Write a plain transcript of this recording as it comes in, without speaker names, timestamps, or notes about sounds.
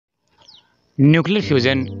Nuclear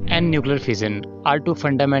fusion and nuclear fission are two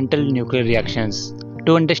fundamental nuclear reactions.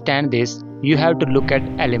 To understand this, you have to look at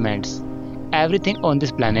elements. Everything on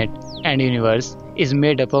this planet and universe is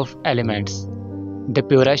made up of elements, the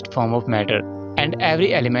purest form of matter, and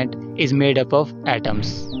every element is made up of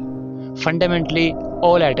atoms. Fundamentally,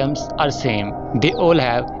 all atoms are same. They all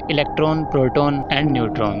have electron, proton, and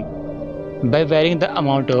neutron. By varying the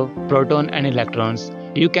amount of proton and electrons,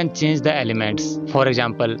 you can change the elements. For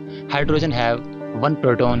example, hydrogen have 1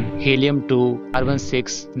 proton, helium 2, carbon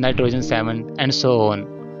 6, nitrogen 7, and so on.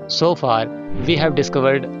 So far, we have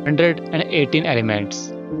discovered 118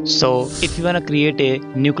 elements. So, if you want to create a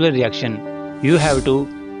nuclear reaction, you have to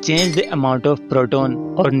change the amount of proton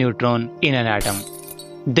or neutron in an atom.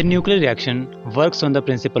 The nuclear reaction works on the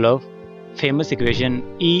principle of famous equation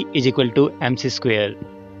E is equal to mc square.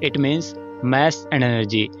 It means mass and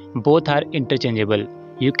energy both are interchangeable.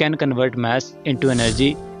 You can convert mass into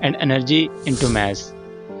energy and energy into mass.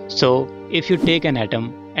 So, if you take an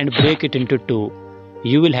atom and break it into two,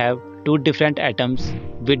 you will have two different atoms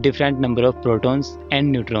with different number of protons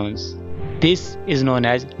and neutrons. This is known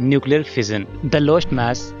as nuclear fission. The lost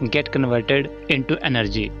mass get converted into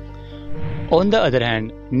energy. On the other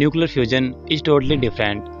hand, nuclear fusion is totally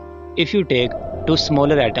different. If you take two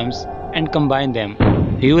smaller atoms and combine them,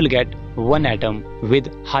 you will get one atom with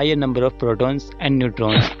higher number of protons and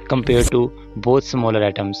neutrons compared to both smaller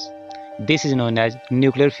atoms. This is known as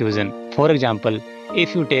nuclear fusion. For example,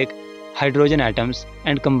 if you take hydrogen atoms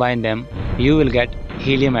and combine them, you will get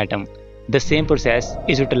helium atom. The same process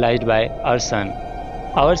is utilized by our sun.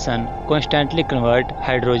 Our sun constantly converts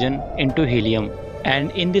hydrogen into helium,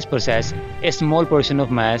 and in this process, a small portion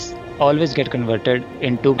of mass always get converted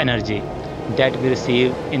into energy that we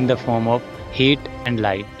receive in the form of heat and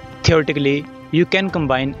light. Theoretically, you can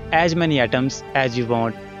combine as many atoms as you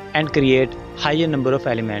want and create higher number of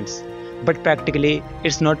elements, but practically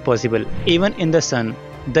it's not possible. Even in the sun,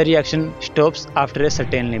 the reaction stops after a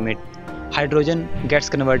certain limit. Hydrogen gets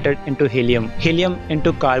converted into helium, helium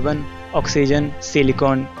into carbon, oxygen,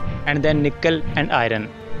 silicon, and then nickel and iron.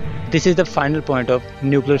 This is the final point of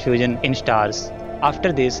nuclear fusion in stars.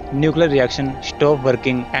 After this, nuclear reaction stops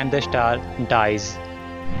working and the star dies.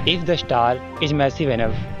 If the star is massive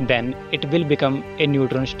enough, then it will become a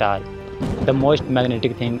neutron star, the most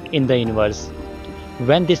magnetic thing in the universe.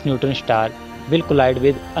 When this neutron star will collide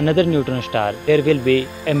with another neutron star, there will be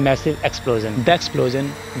a massive explosion. The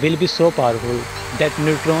explosion will be so powerful that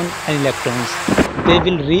neutrons and electrons, they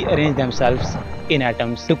will rearrange themselves in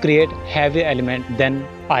atoms to create heavier element than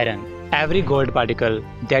iron. Every gold particle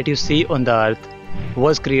that you see on the earth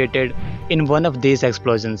was created in one of these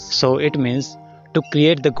explosions. So it means to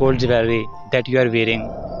create the gold jewelry that you are wearing,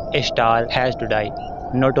 a star has to die,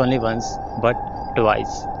 not only once but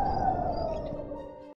twice.